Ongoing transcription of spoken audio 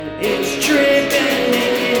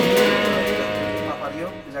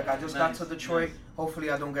like, I just got to Detroit. Hopefully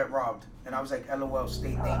I don't get robbed. And I was like, LOL,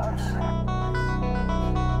 stay dangerous.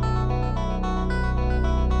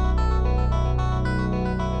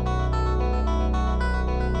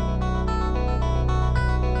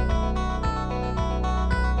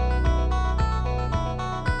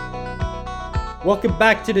 Welcome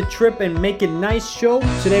back to the Trip and Make It Nice show.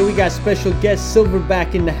 Today we got special guest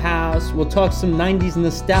SilverBack in the house. We'll talk some 90s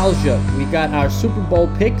nostalgia. We got our Super Bowl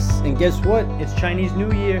picks, and guess what? It's Chinese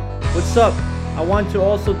New Year. What's up? I want to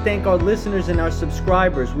also thank our listeners and our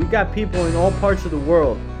subscribers. We got people in all parts of the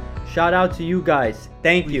world. Shout out to you guys.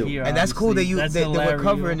 Thank you. Here, and that's cool that that we're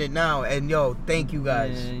covering it now. And yo, thank you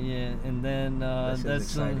guys. Yeah. And then that's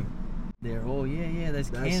exciting. There. Oh yeah. That's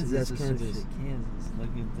Kansas. That's Kansas. Look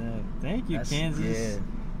at that. Thank you, Kansas. Yeah.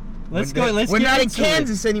 Let's go. We're not in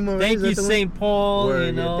Kansas anymore. Thank you, St. Paul.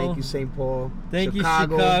 Word, thank you, St. Paul. Thank you,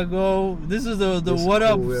 Chicago. This is the what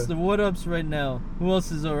ups. Cool, the what ups right now. Who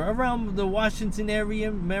else is around the Washington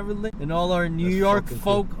area, Maryland, and all our New York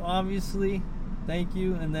folk, obviously. Thank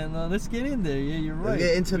you, and then let's get in there. Yeah, you're right.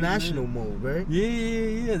 We're international mode, right?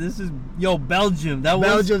 Yeah. This is Belgium. That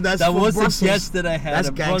was Brussels. a guest that I had that's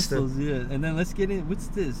at gangster. Brussels. Yeah, and then let's get in. What's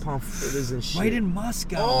this? Pamphletas and shit. Right in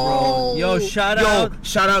Moscow, bro. Yo, shout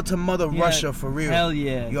out to Mother Russia for real. Hell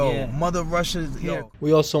yeah. Yo, Mother Russia. Yo.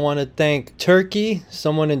 We also want to thank Turkey.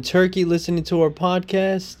 Someone in Turkey listening to our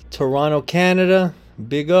podcast. Toronto, Canada.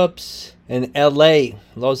 Big ups. And LA,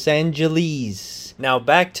 Los Angeles. Now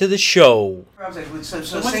back to the show.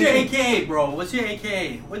 So what's your AKA, bro? What's your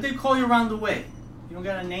AKA? What they call you around the way? You don't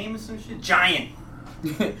got a name or some shit? Giant.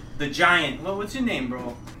 The Giant. What's your name,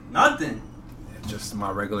 bro? Nothing. Just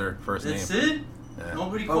my regular first name. That's it? Yeah.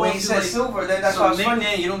 Nobody But calls when he you said like Silver, that's some why I was nickname.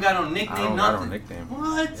 funny. You don't got no nickname, I don't nothing. nickname.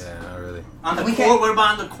 What? Yeah, not really. On the We court? can't- What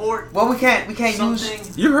about on the court? Well, we can't Something?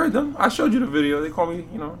 use. You heard them. I showed you the video. They call me,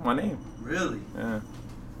 my name. Really? Yeah.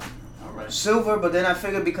 Silver, but then I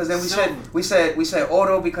figured because then Silver. we said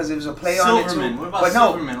auto because it was a play on it too. Silverman. What about but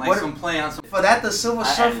no, Silverman? Like some play on some. for that the Silver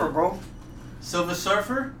Surfer, bro. Silver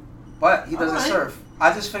Surfer? But he doesn't Alright. surf.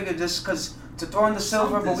 I just figured just because to throw in the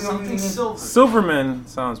silver, but we don't something really need. silver. Silverman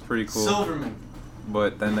sounds pretty cool. Silverman.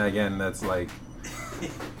 But then again, that's like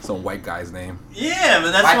some white guy's name. Yeah,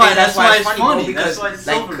 but I think that's why it's bro, funny. because That's why it's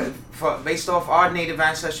Silverman. based off our native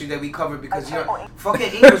ancestry that we covered because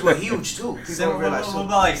fucking English were huge too. People don't realize. What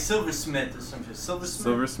about like Silversmith or some shit?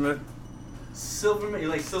 Silversmith? Silverman? You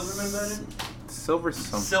like Silverman better? Silver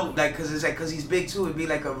something. Like because he's big too. It'd be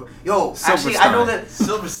like a actually Silverstein. I know that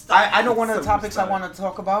Silverstein. I know one of the topics I Silverstein. want to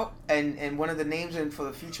talk about and one of the names and for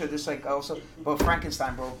the future just like also but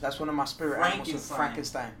Frankenstein, bro. That's one of my spirit animals.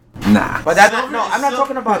 Frankenstein. Nah. But that's no. I'm not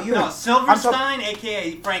talking about you. No, Silverstein,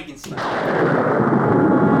 aka Frankenstein.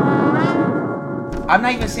 I'm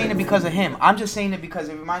not even saying it because of him. I'm just saying it because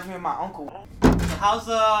it reminds me of my uncle. How's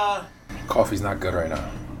Coffee's not good right now.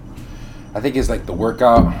 I think it's like the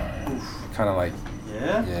workout. Kind of like.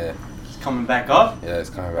 Yeah. Yeah. It's coming back up. Yeah, it's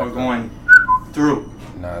coming back. Or going through.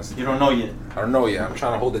 Nah, You don't know yet. I don't know yet. I'm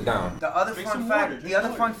trying to hold it down. The other Drink fun some fact. water, The other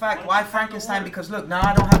fun fact. Why Frankenstein? Because look, now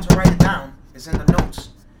I don't have to write it down. It's in the notes.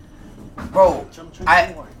 Bro,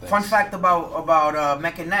 fun fact about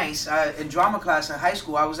Make It Nice. In drama class in high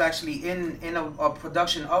school, I was actually in a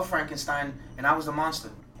production of Frankenstein, and I was the monster.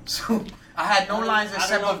 So I had no lines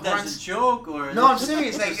except I don't know of if that's grunts. a joke or. No, I'm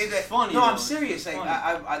serious. Like it's funny. No, though. I'm serious. Like Funny.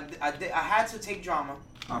 I had to take drama,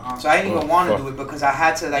 Uh-huh. so I didn't even Oh, want to fuck. do it because I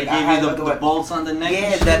had to. Like They I gave had you to do the it. bolts on the neck. Yeah,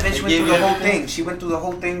 and that shit? bitch They went gave through you the whole everything? thing. She went through the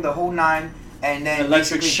whole thing, the whole nine, and then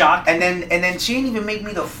Electric basically- shock? and then she didn't even make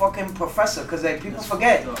me the fucking professor because like people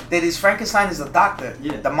forget fucked up. that is Frankenstein is the doctor.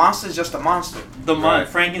 Yeah. The monster is just a monster. Right.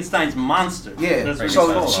 Frankenstein's monster. Yeah. That's what So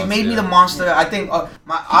it's called. she made me yeah. the monster. I think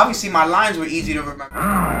obviously my lines were easy to remember.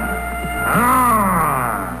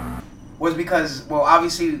 Was because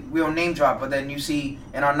obviously we don't name drop, but then you see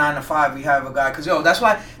in our 9 to 5 we have a guy because that's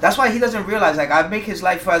why he doesn't realize like I make his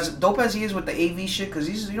life as dope as he is with the AV shit because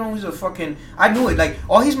he's he's a fucking I knew it like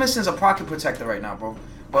all he's missing is a pocket protector right now, bro.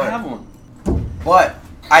 But I have one. But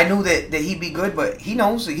I knew that he'd be good, but he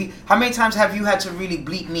knows how many times have you had to really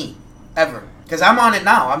bleep me ever? Because I'm on it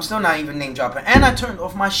now. I'm still not even name dropping, and I turned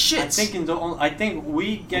off my shit. I think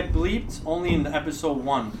we get bleeped only in the episode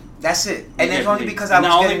 1. That's it, and it's only because I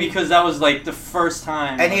was only because that was like the first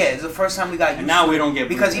time. And yeah, it's the first time we got used And now to we it. don't get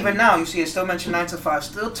because bleeped. even now you see it still mentioned 9 to 5.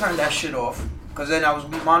 Still turn that shit off because then I was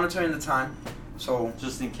monitoring the time. So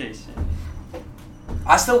just in case.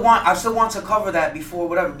 I still want to cover that before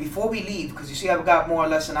we leave because you see I've got more or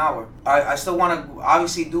less an hour. I still want to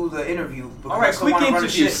obviously do the interview. All right, quick interview.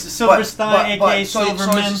 Shit. Silverstein, aka so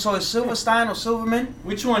Silverman. So it's Silverstein or Silverman?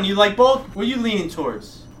 Which one? You like both? What are you leaning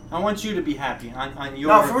towards? I want you to be happy on your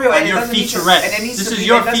No, for real. on your featurette. This is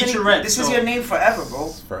your featurette. This is your name forever, bro.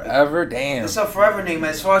 Forever, damn. It's a forever name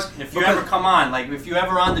as far as if you ever come on, like if you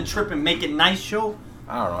ever on the trip and make it nice show.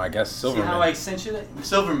 I don't know. I guess Silverman. See how I accentuate it?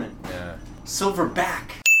 Silverman. Yeah.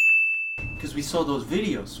 SilverBack. Because we saw those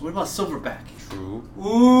videos. What about SilverBack? True.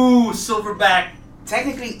 Ooh, SilverBack.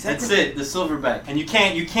 Technically, that's it. The SilverBack. And you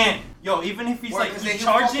can't. Yo, even if he's like he's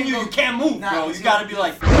charging charging you, you can't move, bro. You gotta be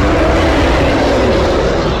like.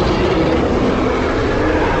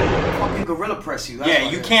 Fucking gorilla press you. Yeah,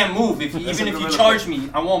 you can't move. Even if you charge me,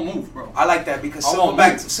 I won't move, bro. I like that because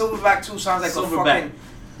Silverback too sounds like a fucking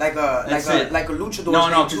like a luchador.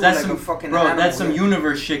 No, because that's like some fucking bro. animal, That's some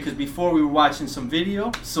universe shit. Because before we were watching some video,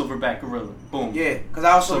 Silverback gorilla. Boom. Yeah, because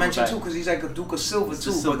I also mentioned too because he's like a Duke of Silver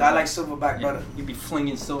too. But I like Silverback better. You'd be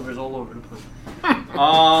flinging silvers all over the place.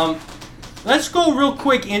 Let's go real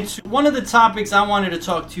quick into one of the topics I wanted to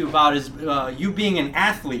talk to you about is you being an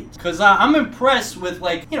athlete. Because I'm impressed with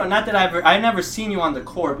not that I never seen you on the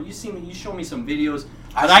court, but you show me some videos.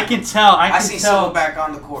 But I can tell Silverback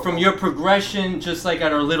on the court from your progression, just like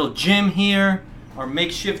at our little gym here, our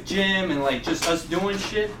makeshift gym, and like just us doing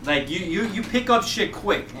shit. Like you pick up shit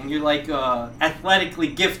quick, and you're like athletically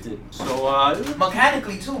gifted. So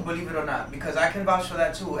mechanically too, believe it or not, because I can vouch for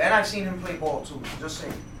that too, and I've seen him play ball too. Just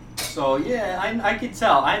saying. So yeah, I can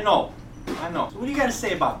tell. I know. So what do you got to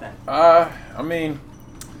say about that? I mean,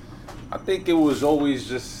 I think it was always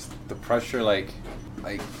just the pressure. Like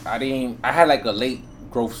I had like a late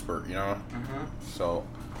growth spurt, you know. So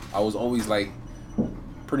I was always like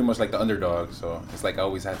pretty much like the underdog. So it's like I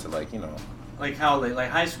always had to like Like how late? Like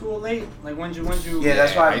high school late? Like when you? Yeah,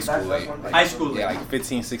 that's why. High school late. High school late. Yeah, like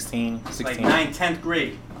 15, 16, 16. Like 9th, 10th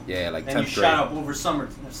grade. Yeah, like 10th grade. And you shot up over summer,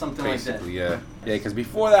 something basically, like that. Yeah, because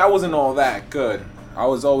before that I wasn't all that good. I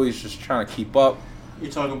was always just trying to keep up.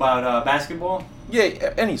 You're talking about basketball?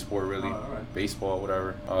 Yeah, any sport really. Oh, all right. Baseball,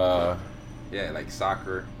 whatever. Yeah, like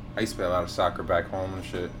soccer. I used to play a lot of soccer back home and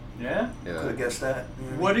shit. Yeah? Could have guessed that.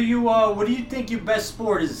 Yeah. What do you think your best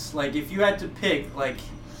sport is? Like if you had to pick, like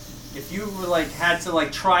if you were like had to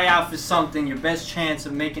like try out for something, your best chance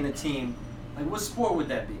of making a team, like what sport would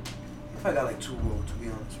that be? I got like two roles, to be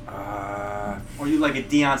honest. Or you like a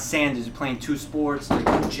Deion Sanders, you're playing two sports. Like,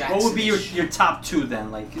 what would be your top two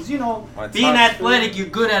then? Like, because being athletic, you're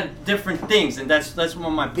good at different things, and that's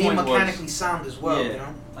what my point was. Being mechanically sound as well, you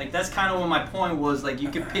know. Like that's kind of what my point was. Like you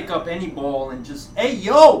could pick up any ball and just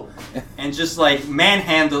and just like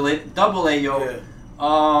manhandle it, double AO.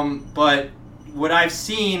 Yeah. But what I've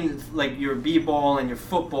seen, like your b-ball and your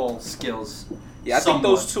football skills. Yeah, I think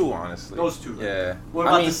those two, honestly. Those two. Right? Yeah. What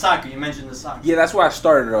about the soccer? You mentioned the soccer. Yeah, that's why I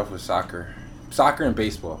started off with soccer. Soccer and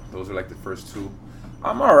baseball. Those are like the first two.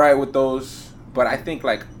 I'm alright with those, but I think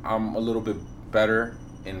like I'm a little bit better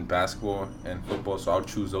in basketball and football, so I'll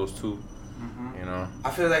choose those two. You know? I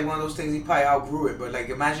feel like one of those things he probably outgrew it, but like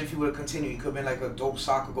imagine if he would have continued, he could have been like a dope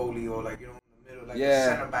soccer goalie or like in the middle, like a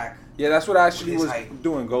center back. Yeah, that's what I actually was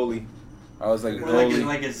doing, goalie. I was like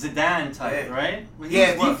like a Zidane type, right? Well, he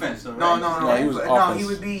was defense, though, right? No, he was offense. He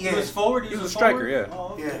would be, He was forward? He was a striker, yeah.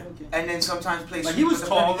 Oh, okay, okay. And then sometimes play like he was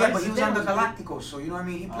tall, right? But he was on the Galacticos, so you know what I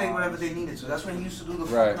mean? He played whatever they needed to. That's when he used to do the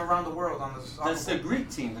fucking around the world on the soccer. That's the Greek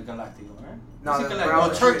team, the Galacticos, right?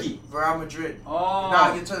 No, Turkey. Real Madrid. Oh.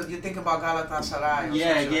 No, you think about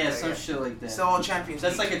Galatasaray. Some shit like that. It's all Champions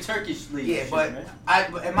League. That's like a Turkish league. Yeah, but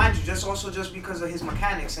mind you, just because of his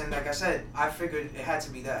mechanics, and like I said, I figured it had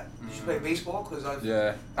to be that. Did you play baseball?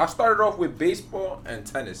 I started off with baseball and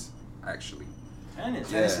tennis, actually.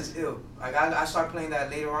 Tennis is ill. Like I started playing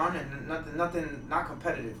that later on, and nothing, not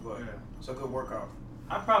competitive, but it's a good workout.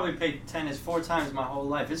 I probably played tennis 4 times my whole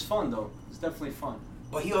life. It's fun though. It's definitely fun.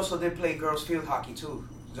 But he also did play girls field hockey too,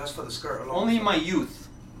 just for the skirt alone. Only in my youth.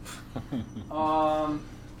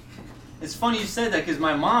 It's funny you said that because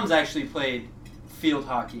my mom's actually played field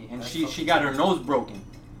hockey, and she got her nose broken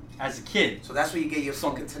as a kid. So that's where you get your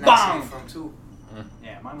fucking tenacity from too.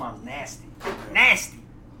 Yeah, my mom's nasty. Nasty.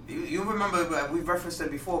 You remember, we've referenced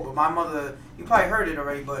it before, but my mother, you probably heard it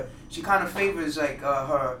already, but she kind of favors like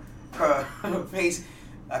her face.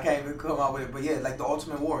 I can't even come out with it, but yeah, like the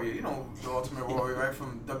Ultimate Warrior. You know the Ultimate Warrior, right?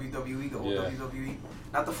 From WWE, the old WWE.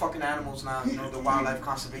 Not the fucking animals now, the wildlife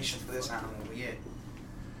conservation for this animal, but yeah.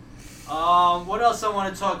 What else I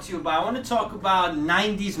want to talk to you about? I want to talk about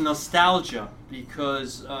 90s nostalgia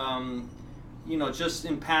because, just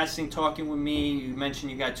in passing, talking with me, you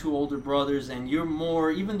mentioned you got 2 older brothers, and you're more,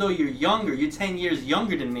 even though you're younger, you're 10 years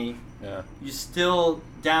younger than me, you're still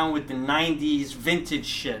down with the 90s vintage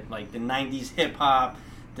shit, like the 90s hip-hop,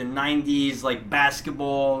 the 90s, like,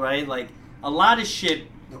 basketball, right? Like, a lot of shit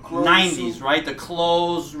 90s, right? The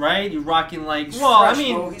clothes, right? You're rocking like, well, fresh, I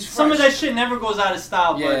mean, some of that shit never goes out of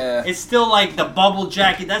style, but it's still like the bubble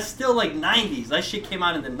jacket. That's still like 90s. That shit came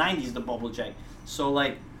out in the 90s, the bubble jacket. So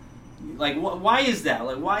like why is that?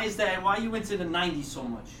 Like, why is that? Why are you into the 90s so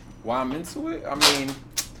much? Why I'm into it? I mean,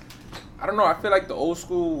 I don't know. I feel like the old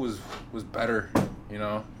school was better, you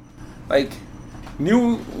know? Like,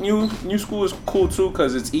 new school is cool too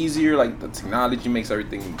because it's easier. Like, the technology makes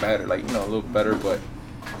everything better. Like, you know, a little better, but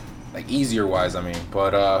like easier wise, I mean.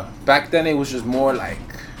 But back then it was just more like,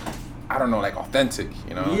 I don't know, like authentic,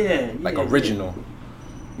 you know? Yeah. Like original.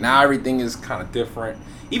 Now everything is kind of different.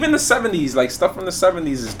 Even the 70s, like stuff from the 70s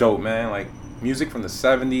is dope, man. Like music from the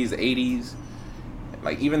 70s, the 80s.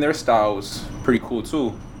 Like even their style was pretty cool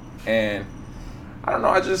too. And I don't know,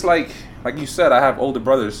 I just like you said, I have older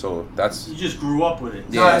brothers, so that's... You just grew up with it.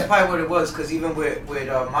 No, that's probably what it was, because even with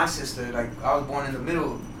my sister, like I was born in the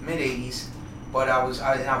mid-80s, but I was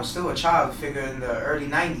still a child, figure in the early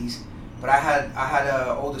 90s. But I had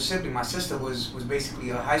an older sibling. My sister was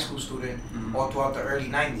basically a high school student all throughout the early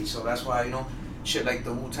 90s. So that's why, you know, shit like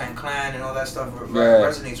the Wu-Tang Clan and all that stuff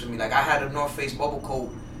resonates with me. Like I had a North Face bubble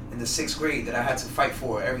coat in the 6th grade that I had to fight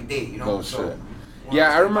for every day, you know? Oh, so, shit.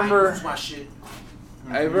 Yeah, I remember... my shit.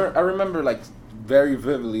 I remember like very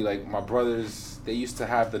vividly, like my brothers, they used to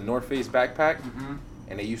have the North Face backpack.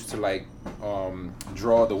 And they used to like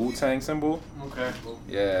draw the Wu-Tang symbol. Okay.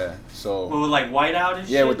 Yeah. So. With like whiteout and shit.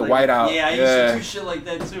 Yeah, with the whiteout. Yeah, I used to do shit like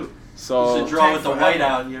that too. So. Used to draw with the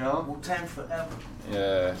whiteout, you know. Wu-Tang forever.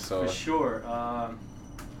 Yeah. So. For sure.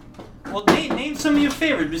 Well, name some of your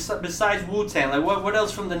favorites besides Wu-Tang. Like what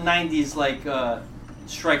else from the 90s like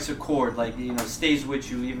strikes a chord, like, you know, stays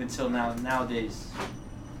with you even till nowadays.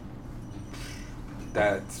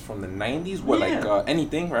 That's from the 90s? What, like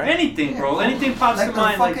anything, right? Anything, bro. Anything pops to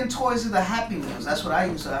mind. Like the fucking toys of the Happy Meals. That's what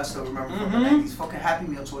I still remember from the 90s. Fucking Happy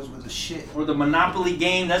Meal toys were the shit. Or the Monopoly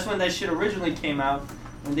game. That's when that shit originally came out.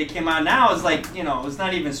 When they came out now, it's like, you know, it's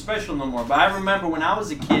not even special no more. But I remember when I was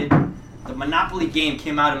a kid, the Monopoly game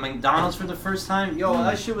came out at McDonald's for the first time. Yo,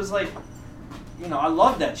 that shit was like, you know, I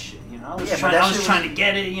love that shit. I was trying to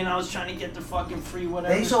get it, you know, I was trying to get the fucking free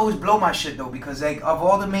whatever. They used to always blow my shit though, because like of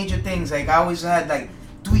all the major things, like I always had like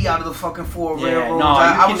 3 out of the fucking 4 railroads. No,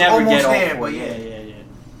 I was never almost get all there, 4. but Yeah.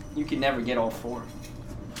 You can never get all 4.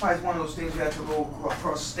 Probably it's one of those things you have to go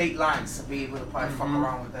across state lines to be able to probably fuck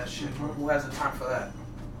around with that shit. Who has the time for that?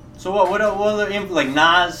 So what other like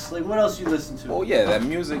Nas? Like what else you listen to? Oh yeah, that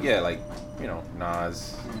music, yeah, like, you know,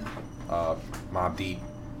 Nas, Mobb Deep.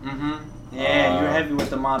 Yeah, you're heavy with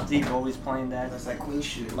the Mobb Deep, always playing that. That's like Queen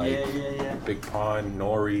shit. Like, yeah. Big Pun,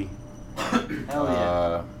 Nori. Hell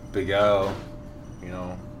yeah. Big L, you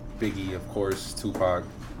know, Biggie, of course, Tupac.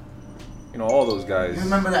 You know, all those guys. You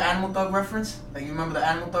remember the Animal Thug reference? Like, you remember the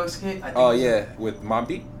Animal Thug skit? Oh yeah, with Mobb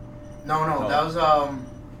Deep? No, that was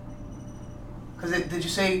cause did you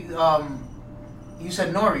say you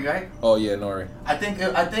said Nori, right? Oh yeah, Nori. I think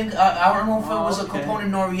I don't know if it was a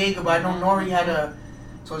component Noriega, but I know Nori had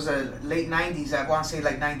so it was the late 90s, I want to say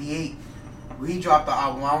like 98, where he dropped the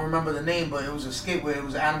album. I don't remember the name, but it was a skit where it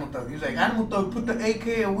was Animal Thug. He was like, Animal Thug, put the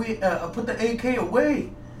AK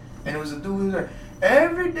away. And it was a dude who was like,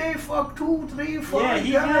 every day fuck 2, 3, 4. Yeah,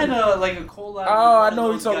 he had like a cold out. Oh, I know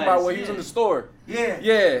what you're talking about, where he was in the store.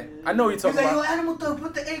 Yeah, I know what you're talking about. He's like, yo, Animal Thug,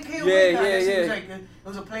 put the AK away. Yeah. It was like, it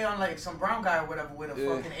was a play on like some brown guy or whatever with a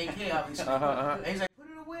fucking AK, obviously. And he's like,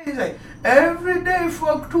 he's like, every day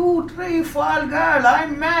fuck 2, 3, 4 girl,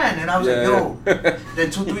 I'm man. And I was like, yo. Then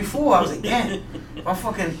 2, 3, 4. I was like, damn. If I'm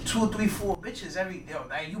fucking 2, 3, 4 bitches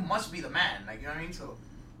you must be the man. Like, you know what I mean? So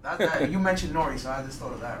that you mentioned Nori, so I just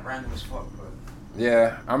thought of that. Random as fuck, but.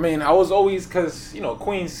 Yeah, I mean, I was always, cause you know,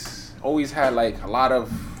 Queens always had like a lot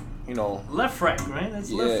of, you know, left rack, right? That's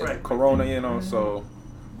left rack. Corona, you know, so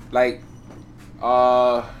like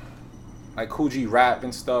Coogee Rap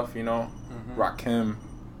and stuff, you know, Rakim.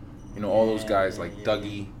 You know, all those guys like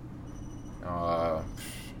Dougie.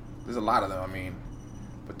 There's a lot of them, I mean.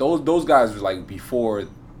 But those guys were like before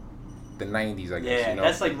the 90s, I guess. Yeah, you know?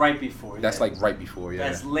 That's like right before. That's like right before, yeah.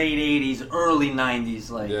 That's late 80s, early 90s,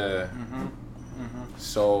 like. Yeah.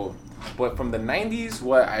 So, but from the 90s,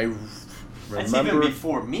 what I remember. That's even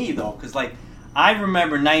before me, though, because like I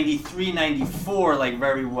remember 93, 94, like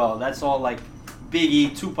very well. That's all like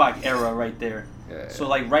Biggie, Tupac era right there. Yeah. So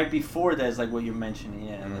like right before that is like what you're mentioning,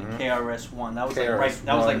 like KRS-One. That was like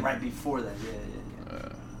right before that, yeah.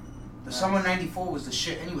 The summer '94 was the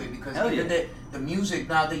shit anyway, because even the music,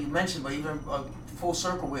 now that you mentioned, but even full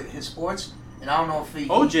circle with his sports, And I don't know if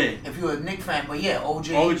if you're a Knicks fan, but yeah,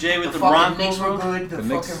 OJ. OJ with the fucking Broncos, Knicks were bro. good. The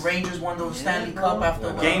fucking Rangers won those Stanley Cup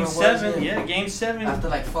after Game 7. Yeah, Game 7. After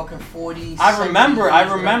like fucking 40. I remember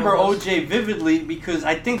OJ vividly because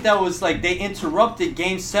I think that was like they interrupted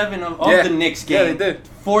Game 7 of the Knicks game. Yeah, they did.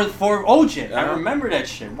 For OJ. I remember that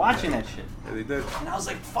shit, watching that shit. Yeah, they did. And I was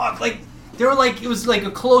like, fuck, like they were like it was like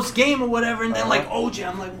a close game or whatever, and then like OJ,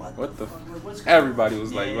 I'm like, what the fuck? Everybody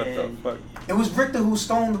was like, what the fuck? It was Richter who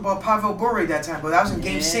stoned Pavel Bure that time, but that was in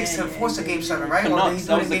Game 6 to force a Game 7, right? Canucks,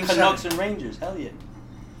 that was the Canucks and Rangers, hell yeah.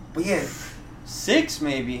 But yeah. 6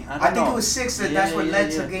 maybe, I think it was 6 that's what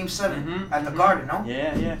led to Game 7 at the Garden, no?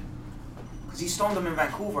 Yeah. Because he stoned them in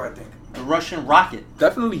Vancouver, I think. The Russian Rocket.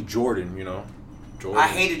 Definitely Jordan, you know. Jordan. I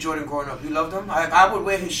hated Jordan growing up. You loved him? I would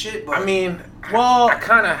wear his shit, but... I mean, well... I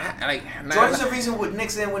kind of... like. Jordan's the reason with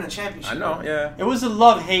Knicks didn't win a championship. I know, yeah. It was a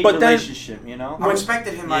love-hate relationship, you know? I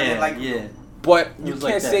respected him. I didn't like him. But you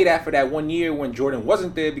can't say that for that 1 year when Jordan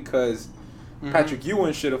wasn't there because Patrick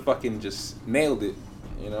Ewing should have fucking just nailed it,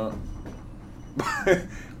 you know?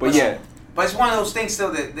 but yeah. But it's one of those things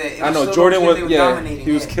still that it was I know, Jordan was...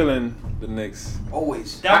 he was killing the Knicks.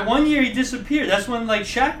 Always. That 1 year he disappeared. That's when like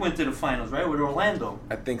Shaq went to the finals, right? With Orlando.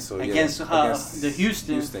 I think so, yeah. Against the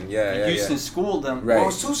Houston. Houston schooled them. Right. Well, it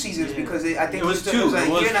was 2 seasons because I think it was 2. It was a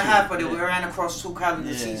year and a half, but it ran across 2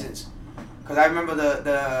 calendar seasons. Because I remember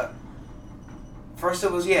the first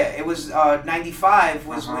it was 95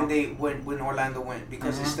 was when Orlando went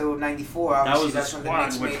because it's still 94. Obviously, that's when the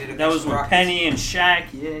Knicks made it. That was with Penny and Shaq.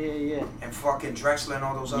 Yeah. And fucking Drexler and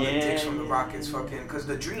all those other dicks from the Rockets. Fucking because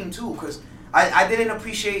the dream too. Because I didn't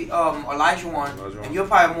appreciate Olajuwon, and you're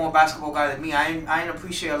probably more basketball guy than me. I didn't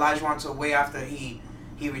appreciate Olajuwon till way after he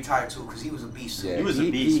retired too because he was a beast. Yeah, he was a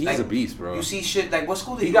beast. He's a beast, bro. You see shit like what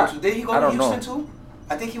school did he go to? Did he go to Houston too?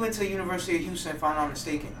 I think he went to the University of Houston, if I'm not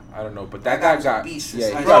mistaken. I don't know, but that guy got beast.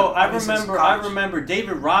 Yeah, bro, I remember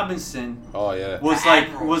David Robinson. Oh yeah,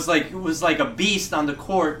 was like a beast on the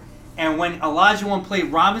court. And when Olajuwon played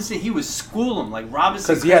Robinson, he would school him. Like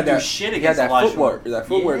Robinson couldn't do shit against Olajuwon. That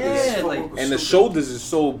footwork and the shoulders is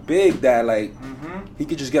so big that like he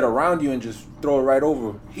could just get around you and just throw it right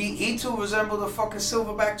over. He too resembled a fucking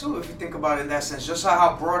Silverback too, if you think about it in that sense. Just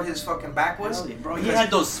how broad his fucking back was. Bro, he had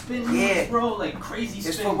those spin moves, bro, like crazy spin.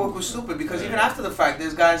 His footwork was stupid because even after the fact,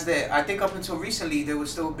 there's guys that I think up until recently there were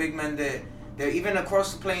still big men that even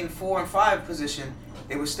across the playing 4 and 5 position.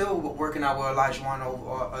 They were still working out with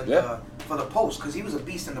Olajuwon for the post because he was a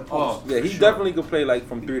beast in the post. Yeah, he definitely could play like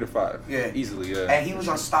from 3 to 5. Yeah, easily. Yeah, and he was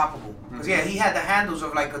unstoppable because he had the handles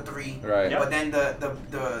of like a 3. Right. But then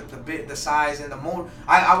the size and the motor.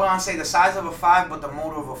 I would not say the size of a 5, but the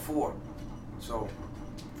motor of a 4. So,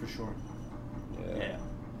 for sure. Yeah.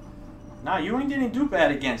 Nah, Ewing didn't do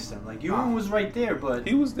bad against him. Like Ewing was right there, but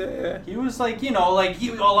he was there. He was like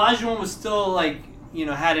Olajuwon was still like.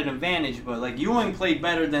 Had an advantage, but like Ewing played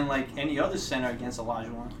better than like any other center against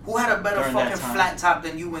Olajuwon. Who had a better fucking flat top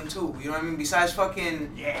than Ewing too? You know what I mean? Besides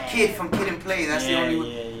fucking Kid from Kid and Play, that's the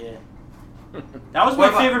only. Yeah. That was my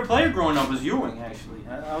favorite player growing up was Ewing. Actually,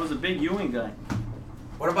 I was a big Ewing guy.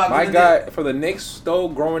 What about my guy for the Knicks though?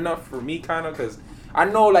 Growing up for me, kind of because I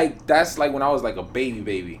know like that's like when I was like a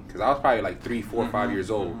baby because I was probably like 3, 4, 5 years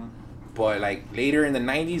old. But like later in the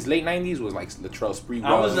 90s, late 90s was like Latrell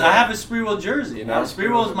Sprewell. I have a Sprewell jersey. You know,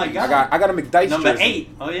 Sprewell was my guy. I got a McDyess number jersey. 8.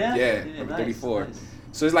 Oh yeah. Yeah, number 34. Nice.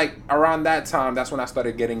 So it's like around that time. That's when I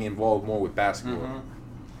started getting involved more with basketball.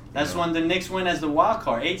 That's when the Knicks went as the wild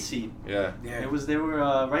card, 8 seed. Yeah. They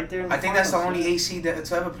were right there. In the I think that's the only 8 seed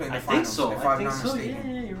that's ever played in the finals. I think so.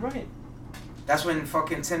 Yeah, you're right. That's when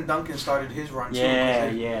fucking Tim Duncan started his run too.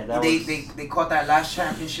 They caught that last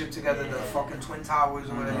championship together, the fucking Twin Towers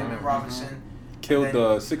or whatever, him and Robinson. Killed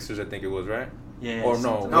the Sixers, I think it was, right? Yeah. Or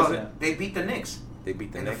no, they beat the Knicks. They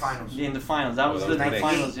beat the in Knicks. The finals. Yeah, in the finals. That was the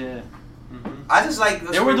finals, yeah. I just like...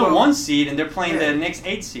 They were the 1 seed, and they're playing the Knicks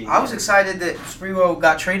 8 seed. I was excited that Sprewell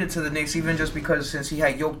got traded to the Knicks, even just because since he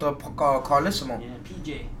had yoked up Carlissimo. Yeah,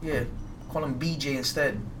 PJ. Yeah, call him BJ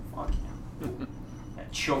instead. Fuck yeah.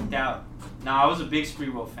 Got choked out. Nah, I was a big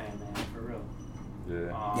Sprewell fan, man, for real.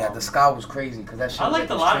 Yeah. The scout was crazy because that shit. I liked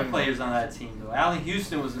a lot of players on that team though. Allen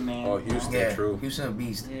Houston was the man. Oh, Houston, true. Houston a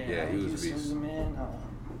beast. Yeah, he was a beast. Was the man.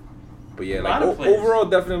 But yeah, like overall,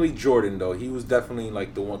 definitely Jordan though. He was definitely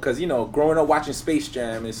like the one because growing up watching Space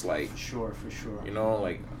Jam, it's like for sure.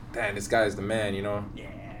 Like damn, this guy's the man. Yeah.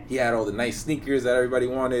 He had all the nice sneakers that everybody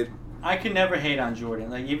wanted. I could never hate on Jordan.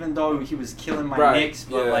 Like even though he was killing my Knicks,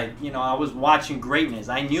 but I was watching greatness.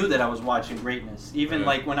 I knew that I was watching greatness. Even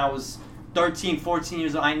like when I was 13, 14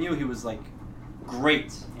 years old, I knew he was like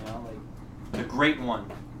great. Like the great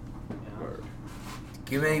one.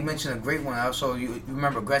 You already mentioned a great one. Also, you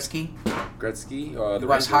remember Gretzky? Gretzky, You the watched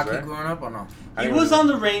Rangers, hockey right? growing up or no? He was on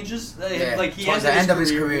the Rangers. Yeah, Like he towards ended the end of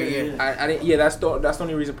his career. Yeah. I didn't. Yeah, that's the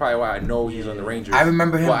only reason probably why I know he's on the Rangers. I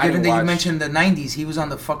remember him. Well, I Given didn't that you watch- mentioned the '90s, he was on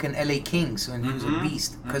the fucking LA Kings when he was a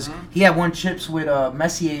beast. Because he had won chips with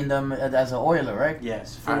Messier in them as an Oiler, right?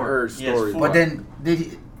 Yes, I heard stories. But then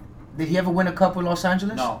did he ever win a cup with Los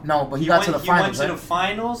Angeles? No, but he got to the finals. He went to the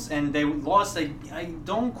finals and they lost. I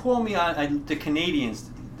don't quote me on the Canadians.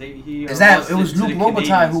 It was Luke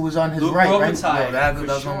Robitaille who was on his right, right? Robitaille, that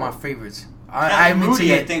was one of my favorites. I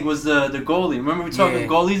think was the goalie. Remember we talking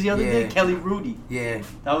goalies the other day? Kelly Rudy. Yeah.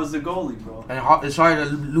 That was the goalie, bro. And it's hard to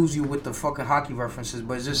lose you with the fucking hockey references,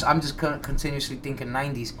 but I'm just continuously thinking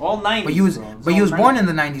 90s. All 90s. But you was born in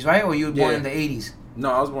the 90s, right? Or you were born in the 80s? No,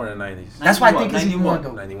 I was born in the 90s. That's why I think it's even more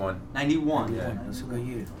though. 91. 91. Yeah, that's a good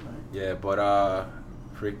year. Yeah, but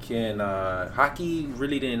freaking hockey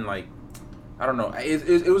really didn't like. I don't know.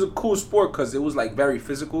 It was a cool sport because it was like very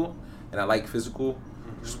physical, and I like physical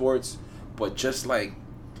sports. But just like,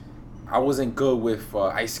 I wasn't good with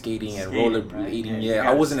ice skating and rollerblading. Right? Yeah,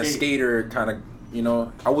 I wasn't a skater kind of. You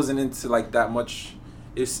know, I wasn't into like that much.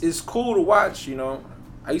 It's cool to watch. You know,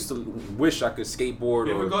 I used to wish I could skateboard.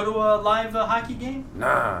 You ever go to a live hockey game?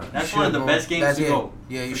 Nah. That's one of the best games to go.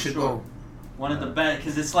 Yeah, you should go. One of the best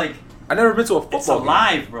because it's like. I never been to a football game. It's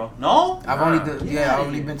alive, bro. No? I've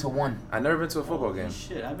only been to one. I never been to a football game.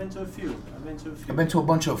 Shit, I've been to a few. I've been to a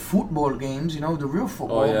bunch of football games, you know, the real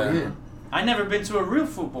football. Oh, yeah. I never been to a real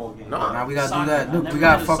football game. No. Now we gotta do that. Look, we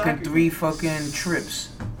got fucking 3 fucking trips.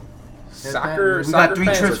 Soccer. We got 3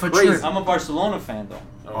 trips for trips. I'm a Barcelona fan though.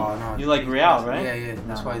 Oh no. You like Real, right? Yeah.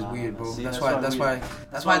 That's why it's weird, bro. See, that's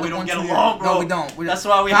why we don't get along, bro. No, we don't. That's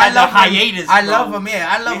why we had the hiatus. I love him, yeah.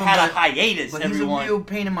 I love him. We had a hiatus, but he's a real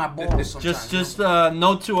pain in my balls sometimes. Just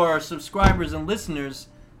note to our subscribers and listeners,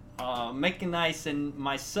 Making Nice and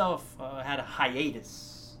myself had a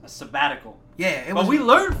hiatus, a sabbatical. Yeah, but we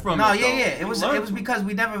learned from it. No, yeah. It was because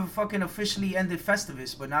we never fucking officially ended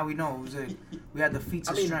Festivus, but now we know we had the feats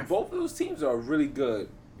of strength. Both of those teams are really good.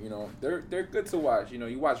 You know, they're good to watch. You know,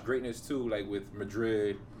 you watch greatness too, like with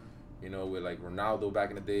Madrid. You know, with like Ronaldo back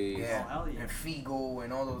in the days. Yeah, and Figo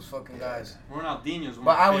and all those fucking guys. Ronaldinho's one.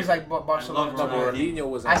 But I was like Barcelona. Ronaldinho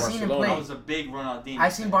was in Barcelona. I was a big Ronaldinho. I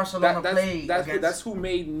seen Barcelona play. That's who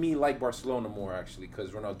made me like Barcelona more actually, because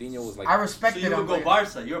Ronaldinho was like. I respected him. So you would go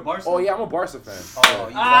Barca. You're a Barca. Oh yeah, I'm a Barca fan. Oh,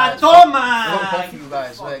 you guys. Toma! Both of you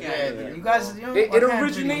guys. Like, you guys. You know, it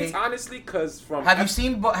originates honestly because from. Have you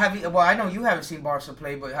seen? Well, I know you haven't seen Barca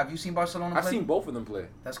play, but have you seen Barcelona play? I've seen both of them play.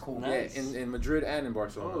 That's cool. Nice. Yeah, in Madrid and in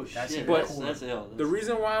Barcelona. Oh shit. But that's ill. The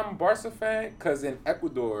reason why I'm a Barca fan, because in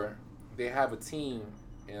Ecuador they have a team,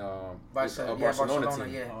 Barcelona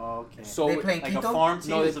team. Yeah. Oh, okay. So they play in like Quito? A farm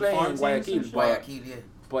team? No, they play in Guayaquil. Guayaquil, yeah.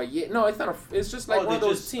 But yeah, no, it's not. It's just like one of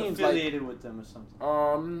those teams affiliated with them or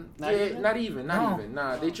something. Not even.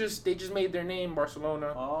 Nah, they just made their name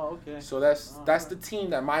Barcelona. Oh, okay. So that's the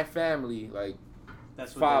team that my family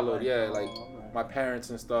followed. Yeah, like my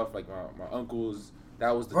parents and stuff, like my uncles.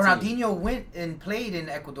 That was the Ronaldinho team. Went and played in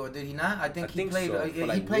Ecuador, did he not? I think he played. So,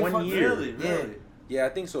 he played for 1 year. Really? Yeah, I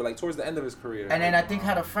think so. Like towards the end of his career. And then I think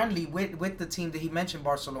had a friendly with the team that he mentioned,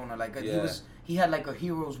 Barcelona. Like he had like a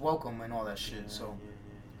hero's welcome and all that shit. So,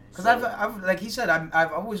 because I've like he said,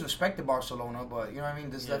 I've always respected Barcelona, but you know what I mean.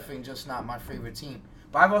 This is definitely just not my favorite team.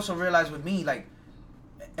 But I've also realized with me, like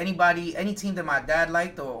any team that my dad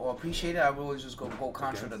liked or appreciated, I would always just go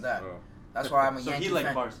contra to that. That's why I'm a Yankee fan. So he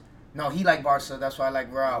liked Barca. No, he liked Barca. That's why I like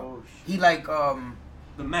Real. Oh, he liked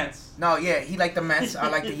the Mets. No, yeah, he liked the Mets. I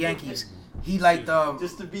like the Yankees. He liked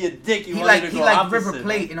just to be a dick. He liked River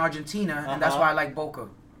Plate in Argentina, and that's why I like Boca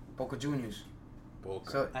Juniors.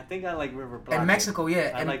 So I think I like River Plate. And Mexico,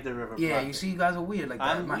 yeah. I like the River Plate. Yeah, you see, you guys are weird like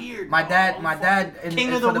that. I'm weird. My dad,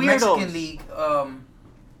 King of the for the weirdos. Mexican league,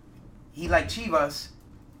 he liked Chivas,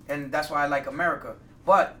 and that's why I like America.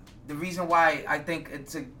 But the reason why I think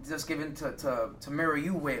it's just given to mirror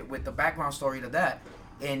you with the background story to that,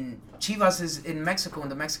 in Chivas is in Mexico in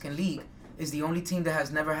the Mexican league is the only team that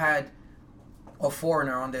has never had a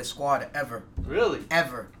foreigner on their squad ever. Really?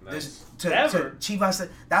 Ever. Nice. To Chivas.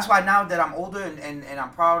 That's why now that I'm older and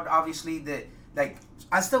I'm proud, obviously, that like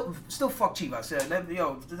I still fuck Chivas.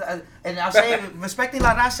 And I'll say respecting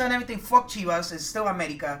La Raza and everything. Fuck Chivas. It's still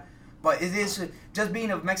America. But it is just being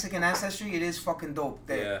of Mexican ancestry. It is fucking dope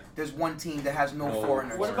that there's one team that has no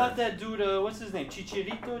foreigners. What about that dude? What's his name?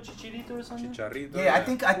 Chicharito or something? Chicharito. Yeah, I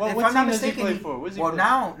think. If I'm not mistaken, he for?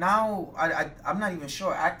 Now I'm not even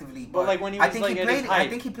sure actively. But like when he was I think like he played. at his height. I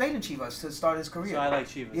think he played in Chivas to start his career. So I like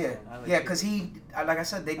Chivas. Yeah, because he, like I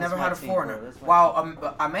said, they never had a team, foreigner. bro.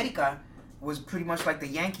 While America, was pretty much like the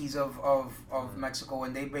Yankees of Mexico,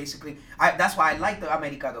 and they basically that's why I like the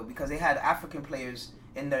America though, because they had African players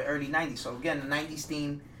in the early 90s. So again, the 90s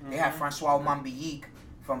team, they had Francois Mambiik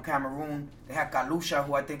from Cameroon. They had Kalusha,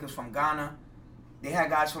 who I think is from Ghana. They had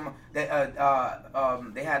guys from they had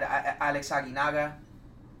Alex Aguinaga.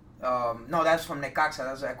 No, that's from Necaxa.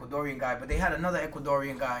 That's an Ecuadorian guy. But they had another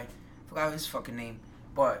Ecuadorian guy. Forgot his fucking name.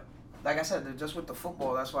 But like I said, just with the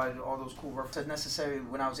football, that's why all those cool references necessary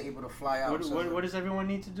when I was able to fly out. What does everyone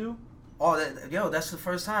need to do? Oh, that's the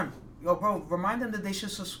first time. Yo, bro, remind them that they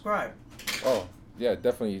should subscribe. Oh, yeah,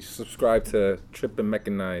 definitely subscribe to Trip and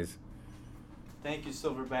Mechanize. Thank you,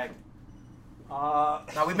 Silverback.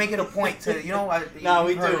 Now we make it a point to, you know.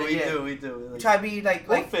 We do. We try to be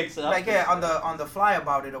we'll fix it. on the fly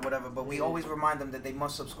about it or whatever. But we always remind them that they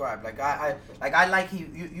must subscribe. I like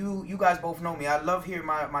you guys both know me. I love hearing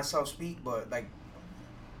myself speak, but like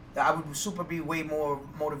I would be way more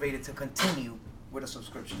motivated to continue with a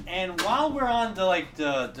subscription. And while we're on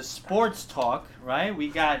the sports talk, right? We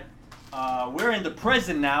got we're in the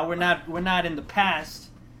present now. We're not in the past.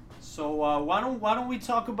 So why don't we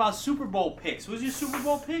talk about Super Bowl picks? Who's your Super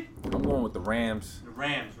Bowl pick? I'm going with the Rams. The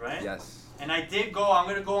Rams, right? Yes. And I'm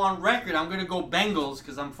going to go on record. I'm going to go Bengals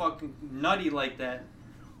because I'm fucking nutty like that.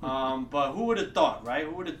 But who would have thought, right?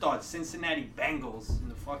 Who would have thought Cincinnati Bengals in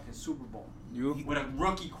the fucking Super Bowl? You? With a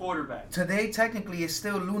rookie quarterback. Today, technically, is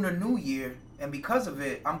still Lunar New Year. And because of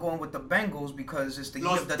it, I'm going with the Bengals because it's the year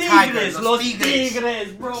of the Tigers. Los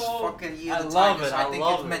Tigres, bro. It's fucking year of the love Tigers. it. I think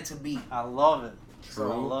it's meant to be. I love it. So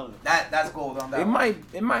I love it. That's gold on that. They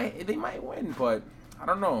might win, but I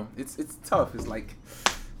don't know. It's tough. It's like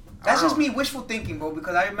that's just me wishful thinking, bro.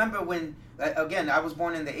 Because I remember when again I was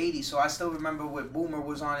born in the '80s, so I still remember when Boomer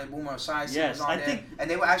was on it. Boomer Esiason was on there, and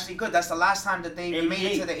they were actually good. That's the last time that they made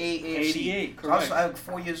it to the AFC. 88, correct. So I was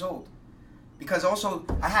 4 years old. Because also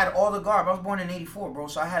I had all the garb. I was born in '84, bro.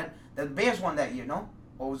 So I had the Bears won that year, no?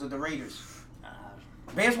 Or was it the Raiders?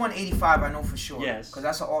 Bears won '85, I know for sure. Yes. Because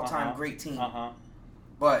that's an all-time great team.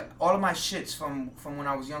 But all of my shits from when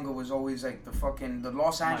I was younger was always like the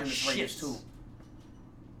Los Angeles Raiders too,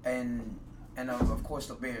 and of course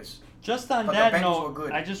the Bears. Just on that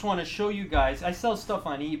note, I just want to show you guys. I sell stuff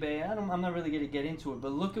on eBay. I'm not really gonna get into it,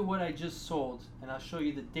 but look at what I just sold, and I'll show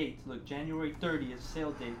you the date. Look, January 30th,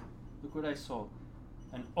 sale date. Look what I sold.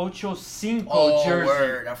 An Ocho Cinco jersey. Oh,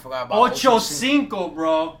 word! I forgot about Ocho Cinco,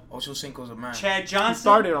 bro. Ocho Cinco's a man. Chad Johnson. He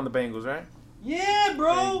started on the Bengals, right? Yeah,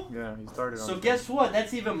 bro. Yeah, he started on So guess what?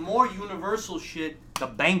 That's even more universal shit. The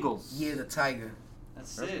Bengals. Yeah, the Tiger.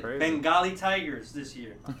 That's it. Crazy. Bengali Tigers this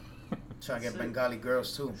year. Trying to get Bengali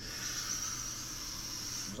girls too.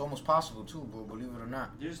 It's almost possible too, bro. Believe it or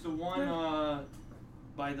not. There's the one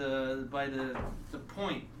by the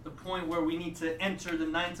point where we need to enter the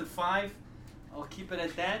 9 to 5. I'll keep it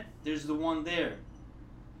at that. There's the one there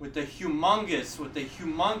with the humongous.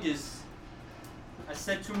 I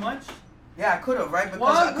said too much. Yeah, I could have, right?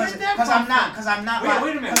 Because I'm not.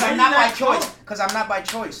 Wait a minute. Because I'm not by choice. Because I'm not by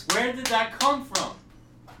choice. Where did that come from?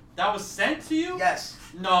 That was sent to you? Yes.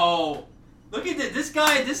 No. Look at this.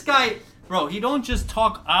 This guy, bro. He don't just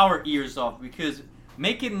talk our ears off because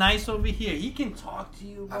Make It Nice over here. He can talk to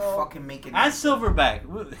you, bro. I fucking Make It Nice. As Silverback.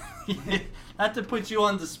 Not to put you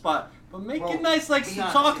on the spot, but Make It Nice likes to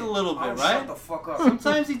talk a little bit, right? Shut the fuck up.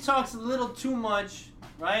 Sometimes he talks a little too much,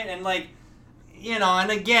 right? And like, you know, and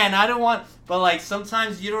again, I don't want, but like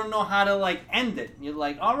sometimes you don't know how to like end it. You're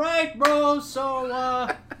like, all right, bro, so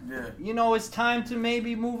you know, it's time to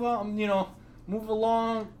maybe move on, you know, move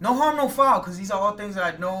along. No harm, no foul, because these are all things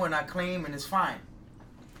that I know and I claim, and it's fine.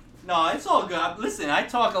 No, it's all good. Listen, I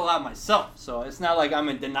talk a lot myself, so it's not like I'm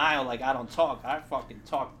in denial, like I don't talk. I fucking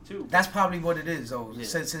talk too. That's probably what it is, though. Yeah.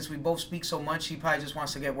 Since we both speak so much, he probably just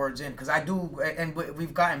wants to get words in. Because I do, and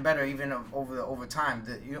we've gotten better even over time.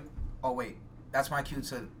 Oh wait, that's my cue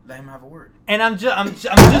to let him have a word. And I'm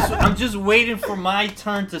just waiting for my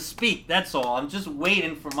turn to speak. That's all. I'm just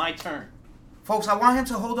waiting for my turn. Folks, I want him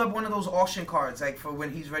to hold up one of those auction cards, like for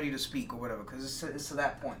when he's ready to speak or whatever, because it's to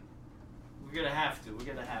that point. We're gonna have to.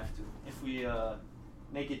 If we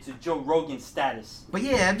make it to Joe Rogan status. But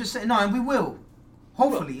yeah, I'm just saying, no, and we will.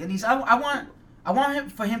 Hopefully, at least I want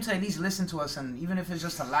him to at least listen to us, and even if it's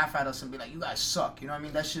just to laugh at us and be like, "You guys suck," you know what I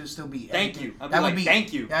mean? That should still be. Thank you.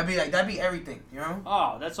 Thank you. That'd be everything, you know.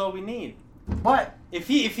 Oh, that's all we need. But if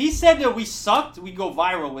he said that we sucked, we go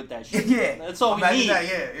viral with that shit. Yeah, that's all we need. That,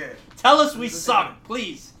 yeah. Tell us we suck,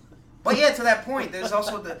 please. But yeah, to that point, there's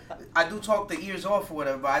also I do talk the ears off or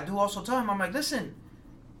whatever, but I do also tell him, I'm like, listen,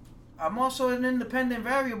 I'm also an independent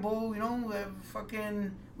variable, you know,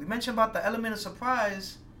 we mentioned about the element of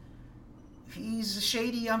surprise. He's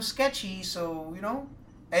shady, I'm sketchy, so, you know,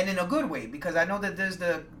 and in a good way, because I know that there's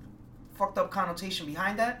the fucked up connotation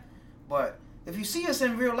behind that. But if you see us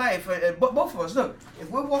in real life, both of us, look, if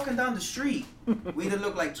we're walking down the street, we either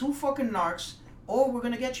look like two fucking narcs, or we're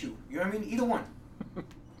gonna get you. You know what I mean? Either one.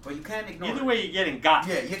 But you can't ignore Either it. way, you're getting got.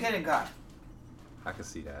 Yeah, you're getting got. I can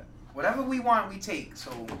see that. Whatever we want, we take.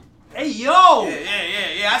 So. Hey, yo!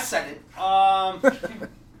 Yeah. I said it.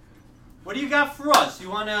 What do you got for us? You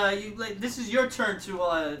wanna? This is your turn to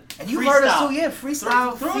And you freestyle. heard us too, yeah.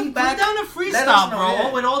 Freestyle, Throw feedback. down a Let us freestyle, know, bro.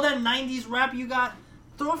 yeah. With all that '90s rap you got,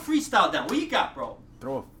 throw a freestyle down. What you got, bro?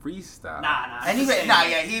 Throw a freestyle. Nah. Anyway,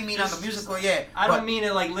 he mean on the musical, yeah. I don't mean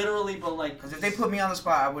it like literally, but like. Because if they put me on the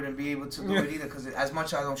spot, I wouldn't be able to do it either. Because as much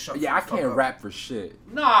as I don't shut. Yeah, I can't up. rap for shit.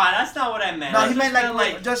 Nah, that's not what I meant. No, I he meant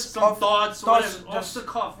like just some off- thoughts thoughts, off just- the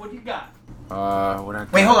cuff. What you got? What I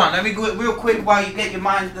got? Wait, hold on. Let me go real quick while you get your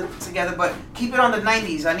minds together. But keep it on the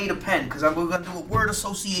 90s. I need a pen because we're going to do a word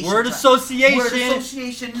association. Word time. association. Word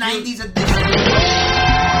association 90s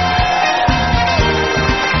edition.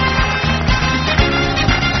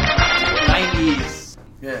 90s.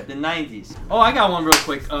 Yeah. The 90s. Oh, I got one real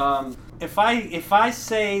quick. If I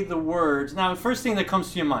say the words now, the first thing that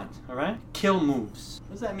comes to your mind, all right? Kill moves.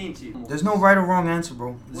 What does that mean to you? There's no right or wrong answer,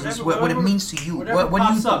 bro. This is what it means to you.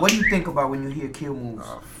 What do you think about when you hear kill moves?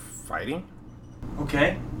 Fighting?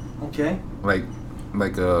 Okay.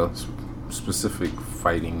 Like a specific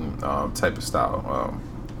fighting type of style.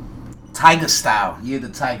 Tiger style. You're the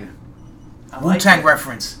tiger. Wu-Tang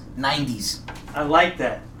reference. 90s. I like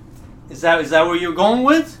that. Is that where you're going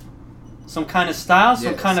with? Some kind of style?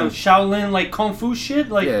 Some kind of Shaolin like kung fu shit?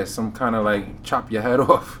 Like Yeah, some kind of like chop your head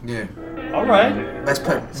off. Yeah. All right. Best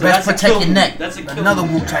that's a protect kill your move. neck. That's a kill Another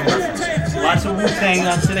move. Wu-Tang reference. Lots of Wu-Tang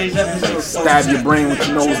on today's episode. Stab your brain with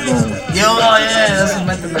your nose bone. Yo, yeah, that's a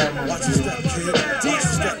Method Man one.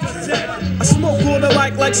 I smoke on the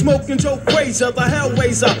mic like smoking Joe Frazier, the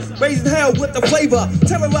Hellraiser, raising hell with the flavor,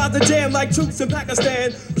 terrorize the jam like troops in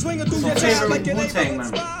Pakistan, swinging through your town like an Wu-Tang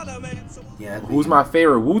member. Yeah. Who's my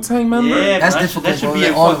favorite Wu-Tang member? Yeah, That's that difficult, should bro. be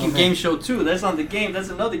a All of fucking them, game man. show too. That's not the game. That's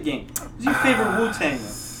another game. Who's your favorite Wu-Tang?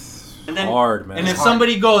 And then, Hard, man. And if It's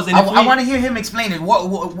somebody goes, and I want to hear him explain it.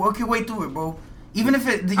 Work your way through it, bro. Even if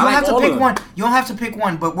you don't like have to all pick of them. one, you don't have to pick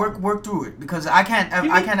one, but work through it because I can't ever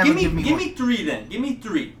give me Give one. me three then. Give me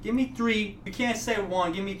three. You can't say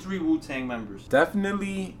one. Give me three Wu-Tang members.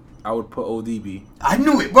 Definitely, I would put ODB. I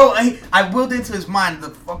knew it, bro. I willed into his mind the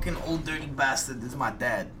fucking old dirty bastard is my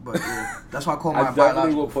dad, but yeah, that's why I call my I definitely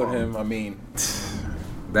biological will put father. him. I mean,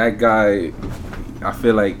 that guy. I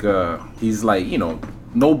feel like he's like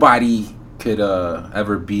nobody could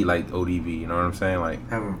ever be like ODB. You know what I'm saying? Like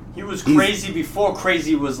Ever. He was crazy before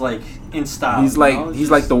crazy was like in style. he's like he's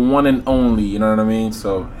like the one and only. You know what I mean?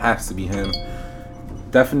 So has to be him.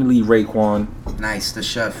 Definitely Raekwon. Nice, the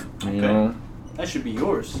chef. You know. That should be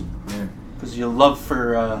yours. Yeah. Because your love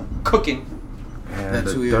for cooking. And That's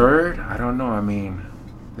the who you- third, I don't know. I mean,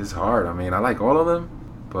 it's hard. I mean, I like all of them,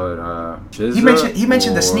 but He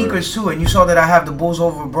mentioned the or- sneakers too, and you saw that I have the Bulls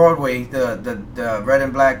over Broadway, the red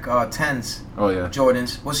and black 10s, Oh yeah,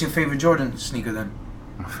 Jordans. What's your favorite Jordan sneaker then?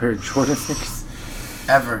 my favorite Jordan sneakers.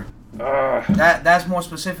 Ever. That's more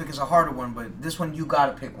specific. It's a harder one, but this one you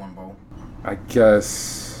gotta pick one, bro. I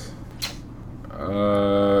guess.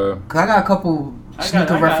 Cause I got a couple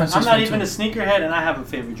sneaker references. I'm not from even too. a sneakerhead, and I have a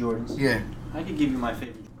favorite Jordans. Yeah. I could give you my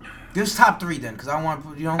favorite. Give us top three then, cause I want to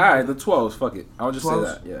put All right, the 12s. Fuck it. I'll just 12s?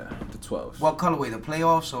 say that. Yeah, the 12s. What colorway? The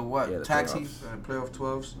playoffs or what? Yeah, the Taxi? playoffs. Playoff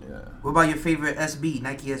 12s. Yeah, What about your favorite SB?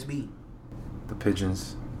 Nike SB. the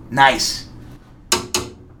pigeons. Nice.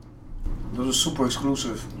 Those are super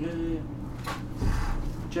exclusive. Yeah.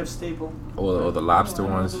 Jeff Staple. Or the lobster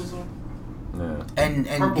ones. Yeah. And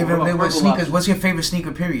Purple, given what about they were purple sneakers, lobster? what's your favorite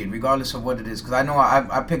sneaker period, regardless of what it is? Because I know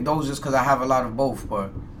I picked those just because I have a lot of both.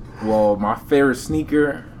 But Well, my favorite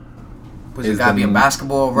sneaker, was it Is gotta the- be a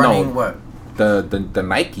basketball, running, no. what? the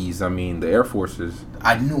Nikes. I mean, the Air Forces.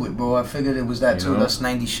 I knew it, bro. I figured it was that You too. know? That's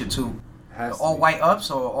 90s shit too. Has The to all be. white ups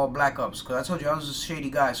or all black ups? Because I told you I was a shady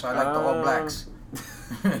guy, so I like the all blacks.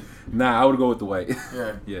 Nah, I would go with the white.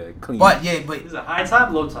 Yeah. Yeah, clean. But Is it high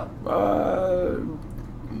top, low top?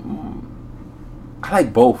 I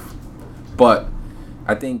like both, but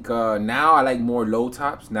I think now I like more low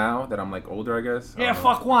tops. Now that I'm like older, I guess. Air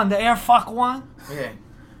Fuck One. The Air Fuck One. yeah.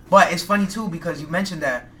 But it's funny too because you mentioned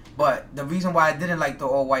that. But the reason why I didn't like the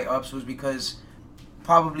all white ups was because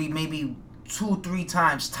probably maybe 2-3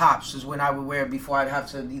 times tops is when I would wear it before I'd have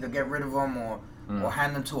to either get rid of them or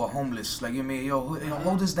hand them to a homeless. Like, you mean,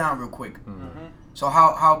 hold this down real quick. So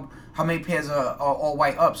how many pairs of all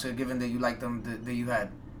white ups, given that you like them that you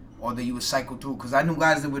had? or that you would cycle through? Because I knew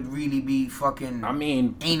guys that would really be fucking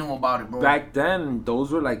anal about it, bro. Back then,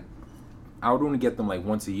 those were like, I would only get them like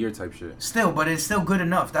once a year type shit. Still, but it's still good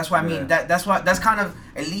enough. That's what I mean. That's kind of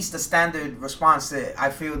at least the standard response that I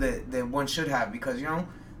feel that one should have, because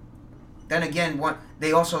then again,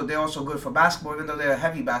 they're also good for basketball, even though they're a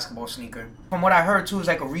heavy basketball sneaker. From what I heard too, it's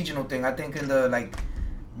like a regional thing. I think in the like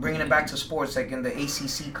bringing it back to sports, like in the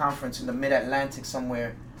ACC conference in the Mid Atlantic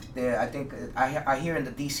somewhere. There, I think I hear in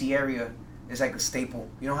the DC area it's like a staple.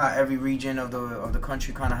 You know how every region of the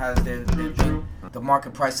country kind of has their thing. The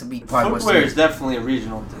market price to be. Footwear is definitely a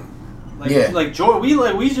regional thing. Like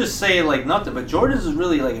Jordan, we just say like nothing, but Jordans is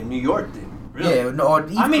really like a New York thing. Really. Yeah, no.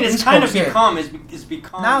 I mean, it's kind of become. It's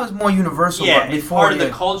become. Now it's more universal. Yeah, but it's part of the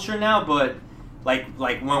culture now. But like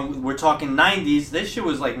when we're talking 90s, this shit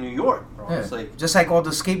was like New York, bro. Yeah. It's like just like all the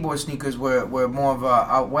skateboard sneakers were more of a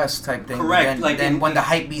out west type thing. Correct. Then when the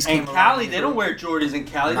hype beast came in Cali, they don't wear Jordans in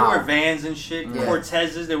Cali. No. They wear Vans and shit. Yeah.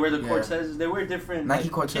 Cortezes, they wear the Cortezes. They wear different Nike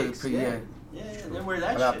Cortez. kicks. Yeah, they wear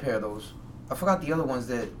that I got shit. a pair of those. I forgot the other ones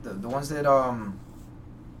the ones that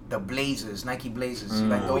the Blazers, Nike Blazers. You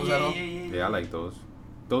like those at all? Yeah, I like those.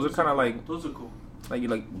 Those are kind of like those are cool.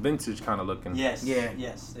 Like vintage kind of looking. Yes. Yeah.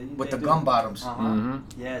 Yes. With the gum bottoms. Uh-huh.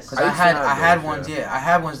 Mm-hmm. Yes. Because I had ones. Yeah, I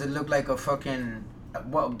had ones that looked like a fucking.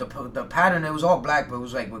 The pattern, it was all black, but it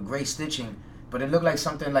was like with gray stitching. But it looked like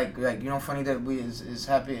something like funny that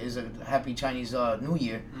is a happy Chinese New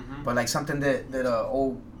Year, but like something that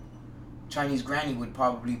old Chinese granny would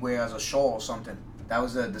probably wear as a shawl or something. That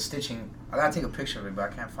was the stitching. I gotta take a picture of it, but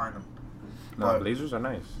I can't find them. No, Blazers are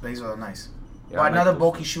nice. Blazers are nice. Yeah, but another like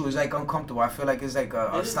bulky shoe is like uncomfortable. I feel like it's like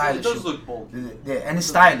a stylish shoe. It does look bulky. Yeah, and it's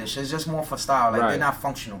stylish. It's just more for style. Like Right. they're not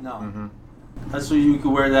functional. No. Mm-hmm. That's why you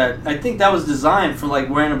could wear that. I think that was designed for like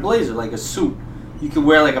wearing a blazer, like a suit. You could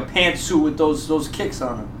wear like a pantsuit with those kicks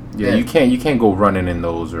on them. Yeah, you can't go running in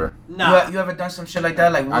those or. Nah. You ever done some shit like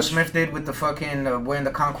that? Like Will Smith did with the fucking wearing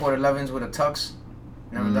the Concord 11s with a tux?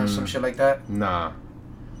 Never done some shit like that? Nah.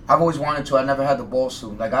 I've always wanted to. I never had the balls to.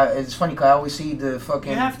 Like, it's funny because I always see the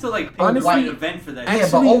fucking. You have to like pick Honestly, an event for that. Yeah,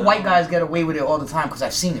 but old white guys get away with it all the time because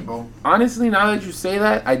I've seen it, bro. Honestly, now that you say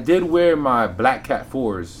that, I did wear my Black Cat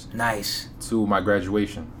 4s. Nice. To my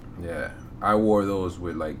graduation. Yeah. I wore those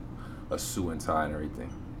with like a suit and tie and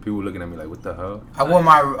everything. People were looking at me like, what the hell? I wore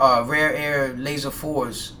my Rare Air Laser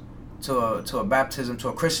 4s to a baptism, to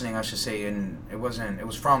a christening, I should say, and it was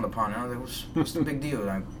frowned upon. What's the big deal?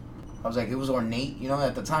 Like, I was like, it was ornate,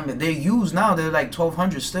 at the time. They're used now, they're like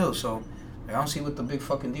 1,200 still, so like, I don't see what the big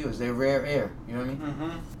fucking deal is. They're Rare Air, you know what I mean?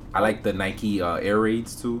 Mm-hmm. I like the Nike Air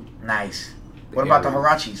Raids too. Nice. What about the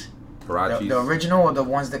Hirachis? Hirachis. The original or the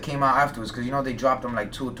ones that came out afterwards? Because they dropped them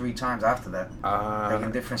like 2 or 3 times after that. Like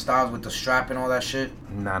in different styles with the strap and all that shit.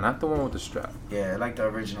 Nah, not the one with the strap. Yeah, I like the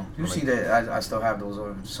original. You see that I still have those.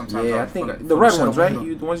 Or sometimes. Yeah, I think the red ones, right?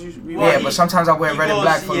 The ones you. Yeah, but sometimes I wear red and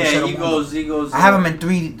black for the set of he goes. I have them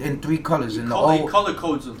in three colors. In the all color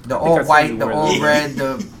codes them. The all white, the all red,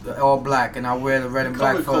 the all black, and I wear the red and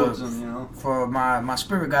black for my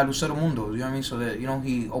spirit guide, Lucero Mundo. You know what I mean? So that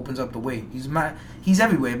he opens up the way. He's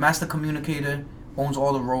everywhere. Master communicator, owns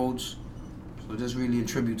all the roads. So just really a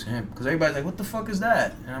tribute to him. Because everybody's like, what the fuck is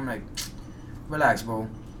that? And I'm like, relax, bro.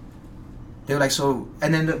 They were like, so,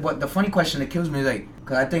 and then the funny question that kills me is like,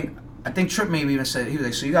 because I think Trip maybe even said, he was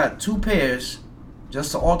like, so you got 2 pairs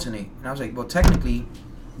just to alternate. And I was like, well, technically,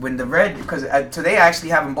 when the red, because today I actually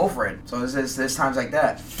have them both red. So there's times like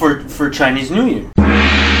that. For Chinese New Year.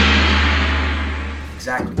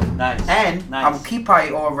 Exactly. Nice. And I will keep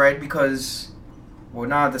probably all red because, well,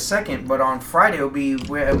 not the second, but on Friday it'll be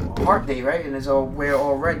wear Heart Day, right? And it's all wear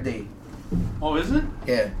all red day. Oh, is it?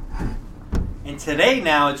 Yeah. And today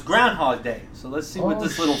now it's Groundhog Day. So let's see what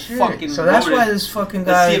this little fucking. So that's why this fucking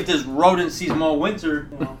guy. Let's see if this rodent sees more winter.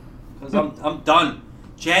 Because I'm done.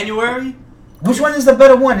 January. Which one is the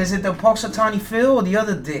better one? Is it the Punxsutawney Phil or the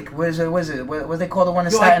other dick? What they call the one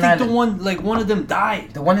in Staten Island? I think one of them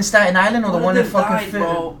died. The one in Staten Island or the one in fucking Phil?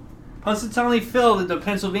 Bro. Punxsutawney Phil, the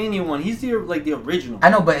Pennsylvania one. He's the original. I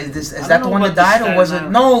know, but is that the one that died or was it?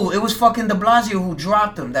 No, it was fucking De Blasio who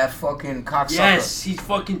dropped him. That fucking cocksucker. Yes, he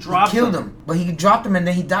fucking dropped him. He killed him, but he dropped him and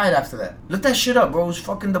then he died after that. Look that shit up, bro. It was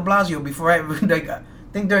fucking De Blasio before I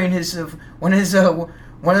think during his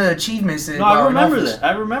one of the achievements. No, I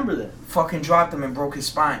remember that. Fucking dropped him and broke his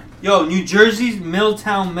spine. Yo, New Jersey's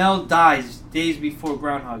Milltown Mel dies days before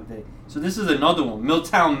Groundhog Day. So this is another one.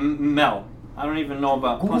 Milltown Mel. I don't even know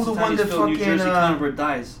about. Google the one that fucking New Jersey Convert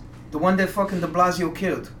dies. The one that fucking De Blasio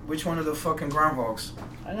killed. Which one of the fucking groundhogs?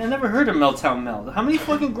 I never heard of Milltown Mel. How many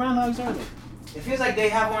fucking groundhogs are there? It feels like they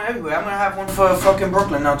have one everywhere. I'm gonna have one for fucking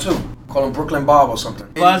Brooklyn now too. Call him Brooklyn Bob or something.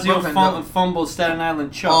 Blasio fumbled Staten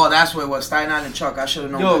Island Chuck. Oh, that's what it was. Staten Island Chuck. I should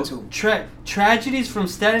have known that too. Tragedies from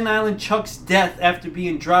Staten Island Chuck's death after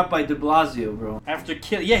being dropped by de Blasio, bro.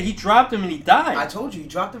 He dropped him and he died. I told you, he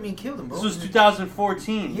dropped him and he killed him, bro. This was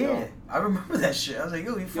 2014. Yeah, bro. I remember that shit. I was like,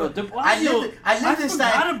 yo, he de Blasio. I lived in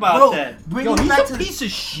Staten about that. He's a piece of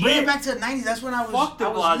shit. Bring it back to the 90s. That's when I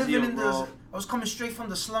was living in bro. I was coming straight from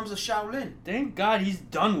the slums of Shaolin. Thank God he's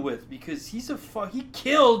done with, because he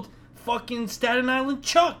killed fucking Staten Island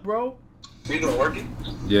Chuck, bro. You doing working?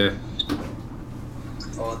 Yeah.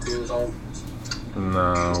 Oh, dude, home.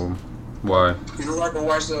 No. Why? You know, I can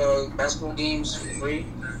watch the basketball games for free.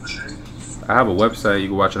 I have a website. You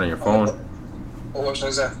can watch it on your phone. What website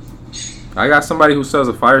is that? I got somebody who sells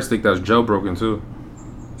a Fire Stick that's jailbroken too.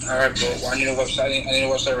 Alright, bro. Well, I need a website. I need a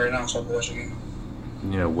website right now so I can watch the game. You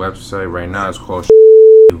need a website right now. It's called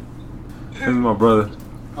This is my brother.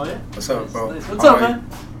 Oh, yeah? What's up, bro? What's up, man?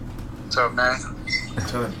 What's up, man?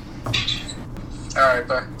 Chilling. Alright,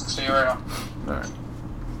 bye. See you right now. Alright.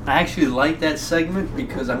 I actually like that segment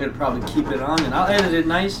because I'm going to probably keep it on, and I'll edit it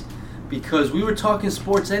nice, because we were talking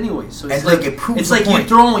sports anyway. So it's like it proves it's the like point.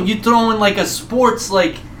 you're throwing like a sports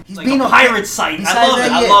He's like being a pirate site. I love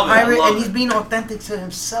it. I love it. And he's being authentic to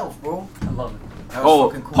himself, bro. I love it. That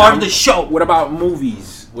was fucking cool. Part of the show. What about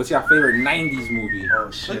movies? What's your favorite 90s movie?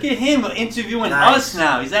 Oh, shit. Look at him interviewing us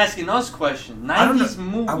now. He's asking us questions. 90s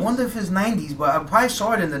movies. I wonder if it's 90s, but I probably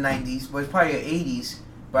saw it in the 90s, but it's probably the 80s.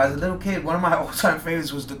 But as a little kid, one of my all-time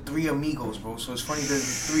favorites was the Three Amigos, bro. So it's funny that the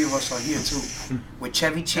three of us are here too, with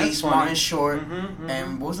Chevy Chase, Martin Short,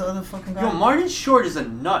 and what was the other fucking guy? Yo, Martin Short is a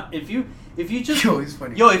nut. If you just he's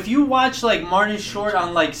funny. Yo, if you watch like Martin Short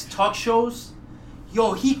on like talk shows,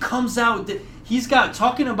 yo, he comes out. He's got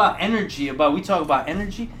talking about energy. We talk about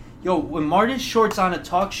energy. Yo, when Martin Short's on a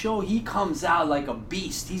talk show, he comes out like a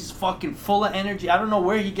beast. He's fucking full of energy. I don't know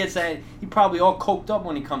where he gets that. He probably all coked up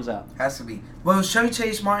when he comes out. Has to be. Well, it was Chevy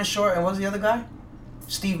Chase, Martin Short, and what was the other guy?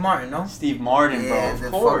 Steve Martin, no? Steve Martin, yeah, bro. The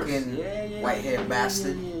of course. fucking white-haired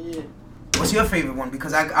bastard. Yeah. What's your favorite one?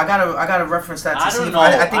 Because I gotta reference that to see.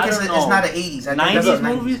 I think it's not the 80s. 90s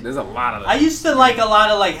movies. There's a lot of them. I used to like a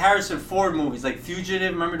lot of like Harrison Ford movies, like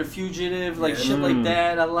Fugitive. Remember The Fugitive? Like shit like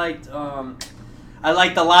that. I liked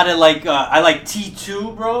a lot of like I like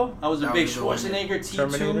T2, bro. I was a big Schwarzenegger T2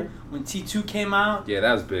 Terminator? when T2 came out. Yeah,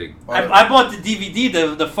 that was big. I bought the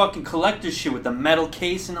DVD, the fucking collector shit with the metal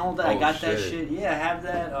case and all that. I got that shit. Yeah, I have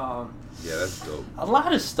that. Yeah, that's dope. A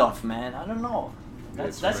lot of stuff, man. I don't know.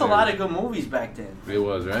 That's a lot of good movies back then. It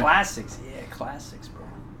was, right? Classics, yeah, classics, bro.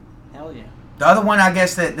 Hell yeah. The other one, I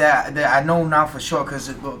guess that I know now for sure, because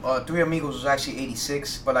Three Amigos was actually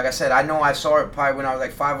 86. But like I said, I know I saw it probably when I was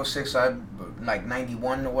like 5 or 6, like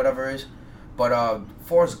 91 or whatever it is. But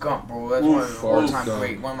Forrest Gump, bro, that's one of the all-time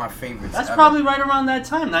great, one of my favorites. That's probably right around that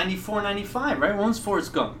time, 94, 95, right? When's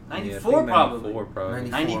Forrest Gump? 94 probably.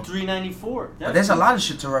 93, 94. But there's a lot of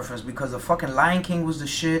shit to reference, because the fucking Lion King was the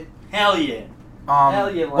shit. Hell yeah.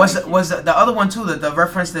 Hell yeah, was the other one too, the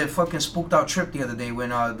reference that fucking spooked out Trip the other day when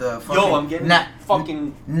the fucking I'm getting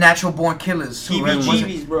fucking Natural Born Killers too, right?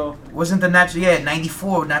 Heebie-jeebies, bro. Wasn't the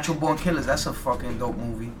 94 Natural Born Killers? That's a fucking dope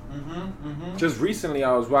movie. Just recently,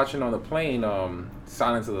 I was watching on the plane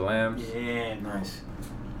Silence of the Lambs. Yeah, nice.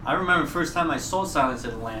 I remember the first time I saw Silence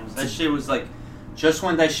of the Lambs. That shit was like, just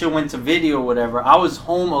when that shit went to video or whatever. I was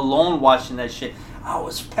home alone watching that shit. I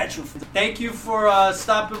was petrified. Thank you for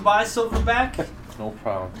stopping by, SilverBack. No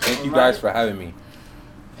problem. Thank you guys for having me.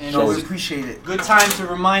 And always appreciate it. Good time to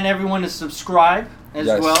remind everyone to subscribe as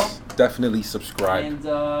well. Definitely subscribe. And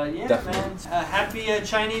man, happy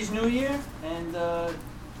Chinese New Year, and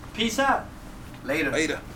peace out. Later.